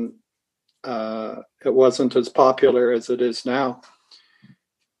when it wasn't as popular as it is now.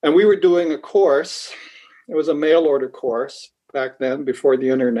 And we were doing a course. It was a mail order course back then, before the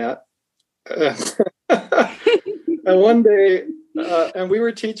internet. And one day, and we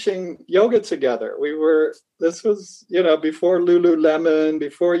were teaching yoga together. This was, before Lululemon,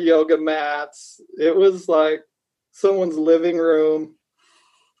 before yoga mats. It was like someone's living room.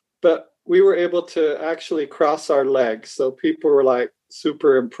 But we were able to actually cross our legs. So people were like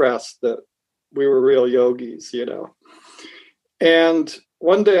super impressed that we were real yogis, And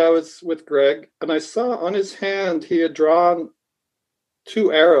one day I was with Greg, and I saw on his hand he had drawn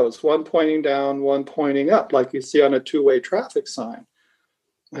two arrows, one pointing down, one pointing up, like you see on a two-way traffic sign.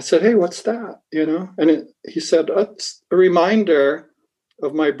 I said, hey, what's that? And he said, it's a reminder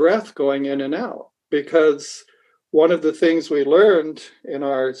of my breath going in and out, because one of the things we learned in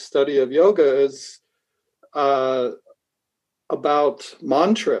our study of yoga is about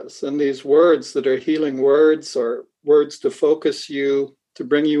mantras and these words that are healing words, or words to focus you, to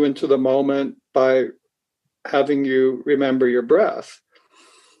bring you into the moment by having you remember your breath.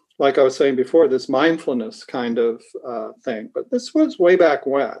 Like I was saying before, this mindfulness kind of thing. But this was way back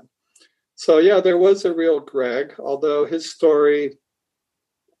when. So yeah, there was a real Greg, although his story,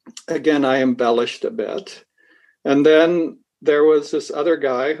 again, I embellished a bit. And then there was this other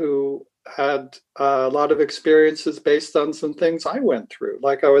guy who had a lot of experiences based on some things I went through.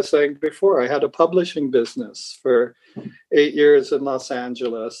 Like I was saying before, I had a publishing business for 8 years in Los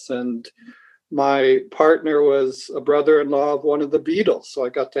Angeles, and my partner was a brother-in-law of one of the Beatles. So I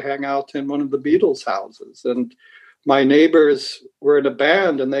got to hang out in one of the Beatles' houses. And my neighbors were in a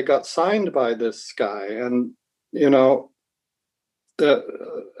band, and they got signed by this guy. And,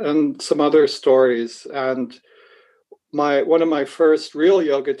 and some other stories. And one of my first real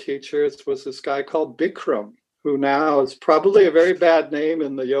yoga teachers was this guy called Bikram, who now is probably a very bad name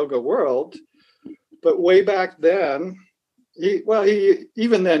in the yoga world. But way back then,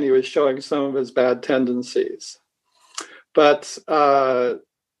 even then he was showing some of his bad tendencies. But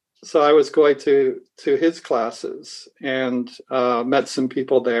so I was going to his classes and met some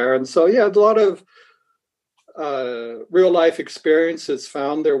people there. And so, yeah, a lot of real life experiences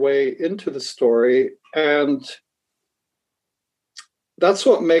found their way into the story. And that's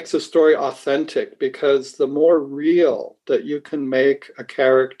what makes a story authentic, because the more real that you can make a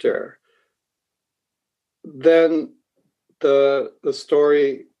character, then the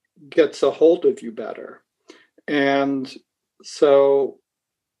story gets a hold of you better. And so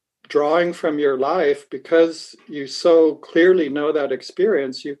drawing from your life, because you so clearly know that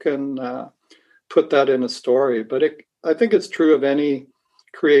experience, you can put that in a story. But I think it's true of any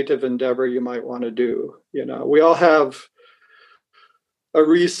creative endeavor you might want to do. You know, we all have a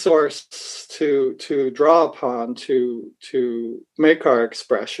resource to draw upon to make our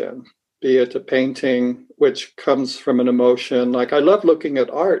expression, be it a painting which comes from an emotion. Like, I love looking at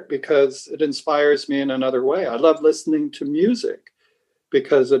art because it inspires me in another way. I love listening to music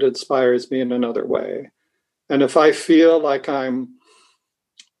because it inspires me in another way. And if I feel like I'm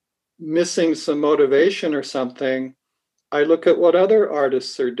missing some motivation or something, I look at what other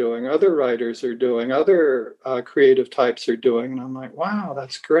artists are doing, other writers are doing, other creative types are doing, and I'm like, wow,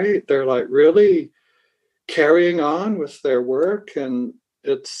 that's great. They're like really carrying on with their work, and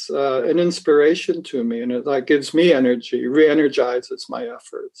it's an inspiration to me, and it like gives me energy, re-energizes my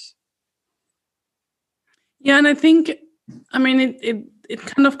efforts. Yeah, and I think, I mean, it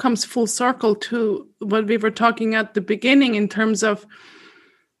kind of comes full circle to what we were talking at the beginning in terms of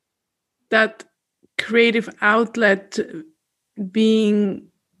that creative outlet being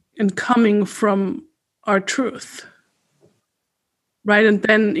and coming from our truth, right? And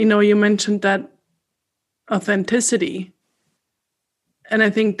then, you mentioned that authenticity. And I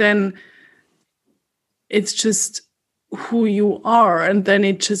think then it's just who you are, and then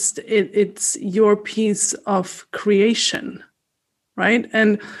it's your piece of creation, right?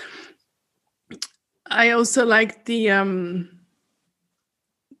 And I also like the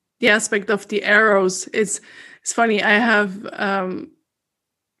aspect of the arrows. It's funny. I have a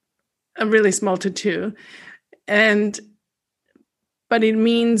really small tattoo, but it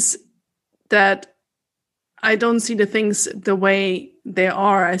means that I don't see the things the way they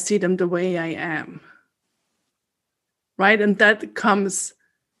are. I see them the way I am. Right? And that comes,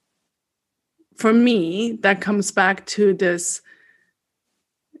 for me, that comes back to this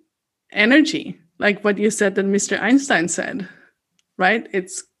energy, like what you said that Mr. Einstein said, right?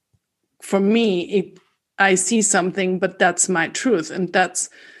 It's, for me, I see something, but that's my truth, and that's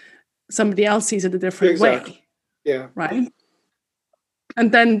somebody else sees it a different way. Yeah. Right?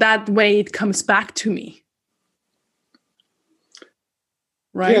 And then that way it comes back to me.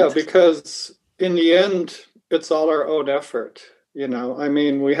 Right? Yeah, because in the end, it's all our own effort. You know, I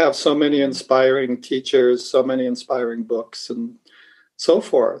mean, we have so many inspiring teachers, so many inspiring books and so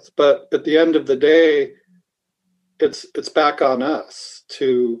forth. But at the end of the day, it's back on us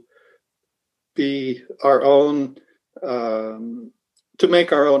to be our own, to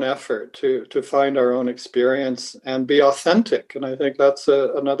make our own effort, to find our own experience and be authentic. And I think that's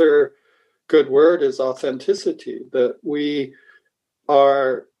another good word, is authenticity, that we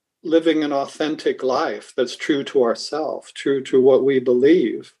are living an authentic life that's true to ourselves, true to what we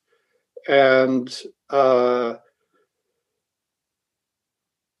believe. And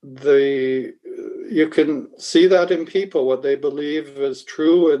you can see that in people, what they believe is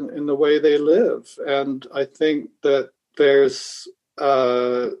true in the way they live. And I think that there's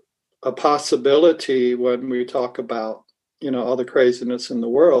a possibility when we talk about, all the craziness in the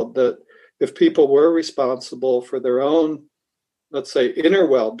world, that if people were responsible for their own, let's say, inner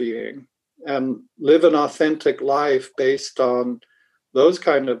well-being, and live an authentic life based on those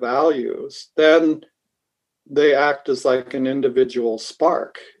kind of values, then they act as like an individual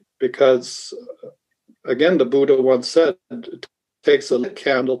spark. Because again, the Buddha once said, it takes a lit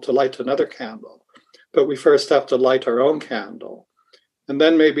candle to light another candle, but we first have to light our own candle, and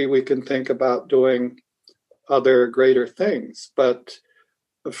then maybe we can think about doing other greater things. But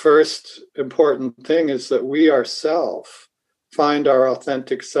the first important thing is that we ourselves find our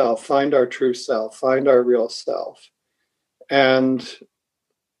authentic self, find our true self, find our real self, and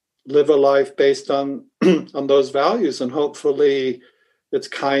live a life based on on those values. And hopefully it's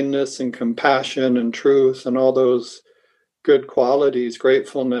kindness and compassion and truth and all those good qualities,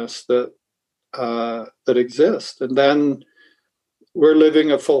 gratefulness that exist. And then we're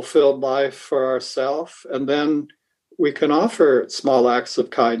living a fulfilled life for ourselves, and then we can offer small acts of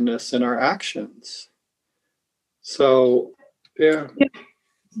kindness in our actions. So yeah.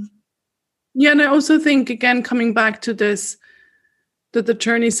 Yeah, and I also think, again, coming back to this, that the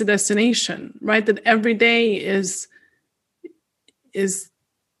journey is a destination, right? That every day is is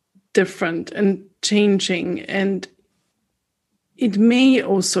different and changing, and it may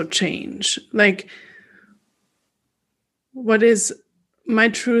also change. Like, what is my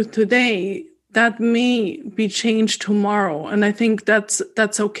truth today, that may be changed tomorrow. And I think that's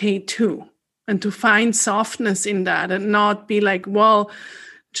okay too. And to find softness in that and not be like, well,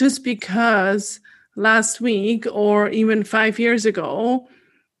 just because last week or even 5 years ago,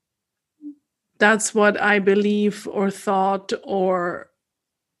 that's what I believe or thought or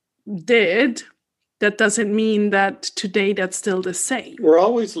did, that doesn't mean that today that's still the same. We're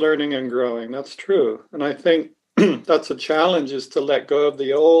always learning and growing. That's true. And I think that's a challenge, is to let go of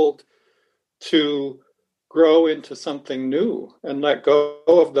the old to grow into something new, and let go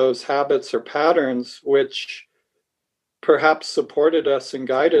of those habits or patterns which perhaps supported us and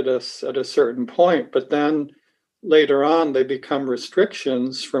guided us at a certain point, but then later on they become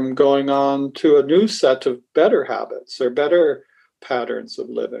restrictions from going on to a new set of better habits or better patterns of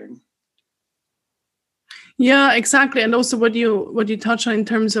living. Yeah, exactly. And also what you touch on in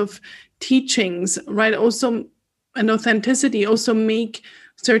terms of teachings, right? Also, and authenticity, also make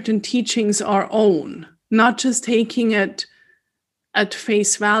certain teachings our own, not just taking it at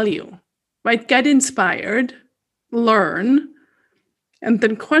face value, right? Get inspired, learn, and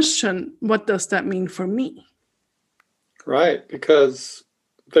then question, what does that mean for me? Right, because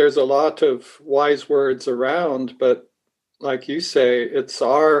there's a lot of wise words around, but like you say, it's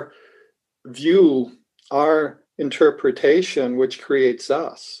our view, our interpretation, which creates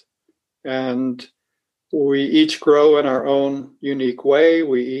us. And we each grow in our own unique way.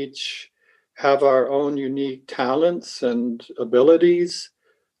 We each have our own unique talents and abilities.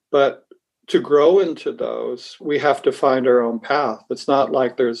 But to grow into those, we have to find our own path. It's not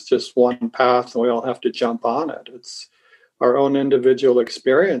like there's just one path and we all have to jump on it. It's our own individual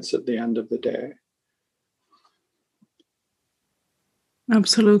experience at the end of the day.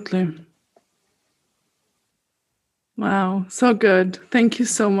 Absolutely. Wow, so good. Thank you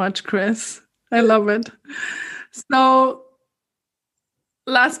so much, Chris. I love it. So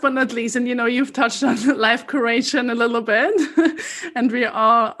last but not least, and you've touched on life curation a little bit, and we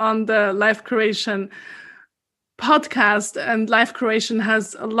are on the life curation podcast, and life curation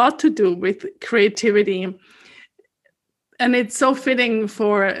has a lot to do with creativity. And it's so fitting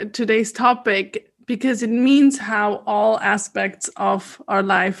for today's topic because it means how all aspects of our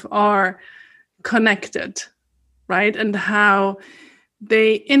life are connected, right? And how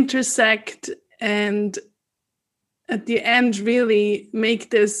they intersect and at the end really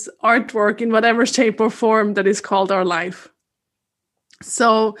make this artwork in whatever shape or form that is called our life.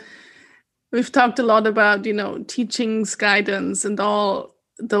 So we've talked a lot about, teachings, guidance, and all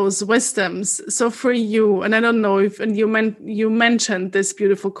those wisdoms. So for you, and I don't know if, and you mentioned this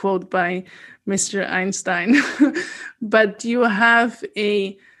beautiful quote by Mr. Einstein, but you have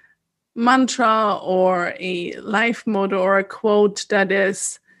a mantra or a life motto or a quote that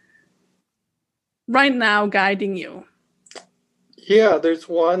is right now guiding you? Yeah, there's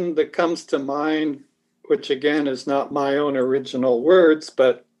one that comes to mind, which again is not my own original words,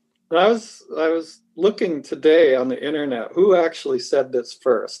 but I was looking today on the internet who actually said this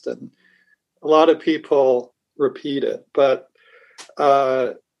first, and a lot of people repeat it, but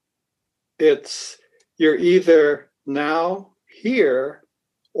it's, you're either now here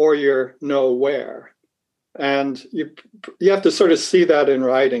or you're nowhere. And you have to sort of see that in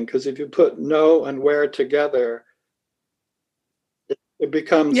writing, because if you put no and where together, it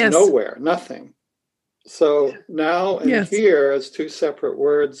becomes nowhere, nothing. So now and here as two separate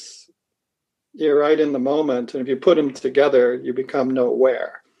words, you're right in the moment. And if you put them together, you become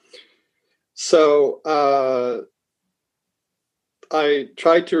nowhere. So I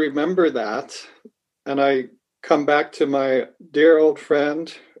tried to remember that. And I come back to my dear old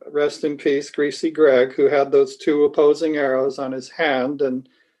friend, rest in peace, Greasy Greg, who had those two opposing arrows on his hand. And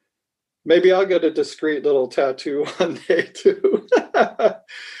maybe I'll get a discreet little tattoo one day too.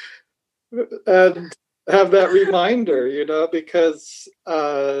 And have that reminder, because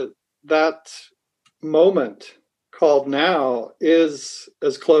that moment called now is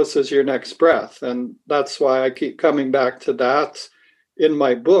as close as your next breath. And that's why I keep coming back to that in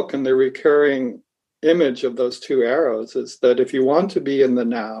my book. And the recurring image of those two arrows is that if you want to be in the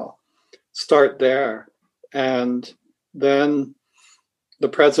now, start there. And then the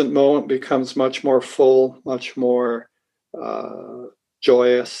present moment becomes much more full, much more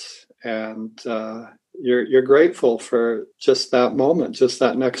joyous, and you're grateful for just that moment, just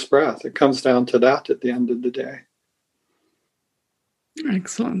that next breath. It comes down to that at the end of the day.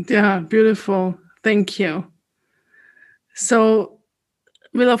 Excellent. Yeah, beautiful. Thank you. So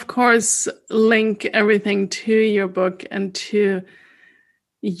We'll, of course, link everything to your book and to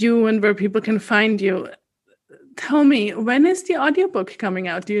you and where people can find you. Tell me, when is the audiobook coming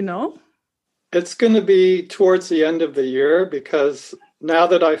out? Do you know? It's going to be towards the end of the year, because now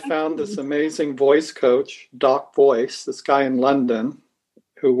that I found this amazing voice coach, Doc Voice, this guy in London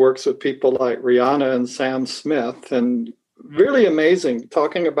who works with people like Rihanna and Sam Smith, and really amazing,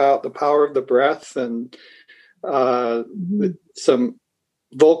 talking about the power of the breath and some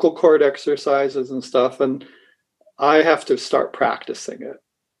vocal cord exercises and stuff. And I have to start practicing it.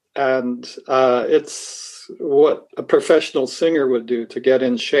 And it's what a professional singer would do to get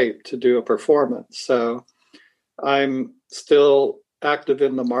in shape to do a performance. So I'm still active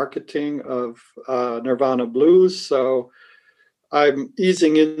in the marketing of Nirvana Blues. So I'm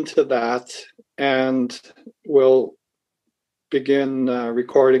easing into that, and will begin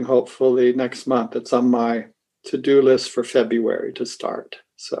recording hopefully next month. It's on my to-do list for February to start.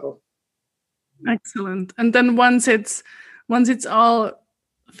 So excellent. And then once it's all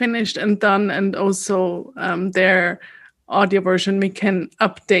finished and done, and also their audio version, we can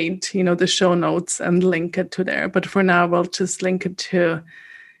update, the show notes and link it to there. But for now, we'll just link it to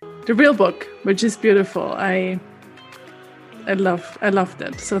the real book, which is beautiful. I loved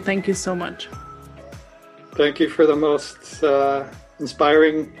it. So thank you so much. Thank you for the most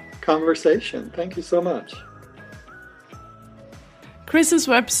inspiring conversation. Thank you so much. Chris's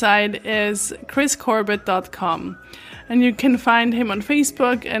website is chriscorbett.com, and you can find him on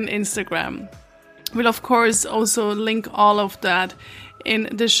Facebook and Instagram. We'll, of course, also link all of that in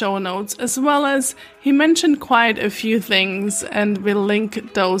the show notes, as well as he mentioned quite a few things, and we'll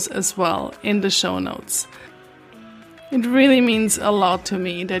link those as well in the show notes. It really means a lot to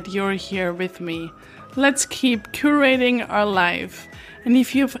me that you're here with me. Let's keep curating our life. And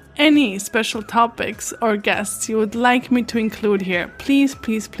if you have any special topics or guests you would like me to include here, please,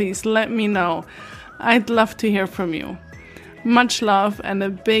 please, please let me know. I'd love to hear from you. Much love and a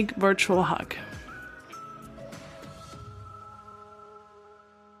big virtual hug.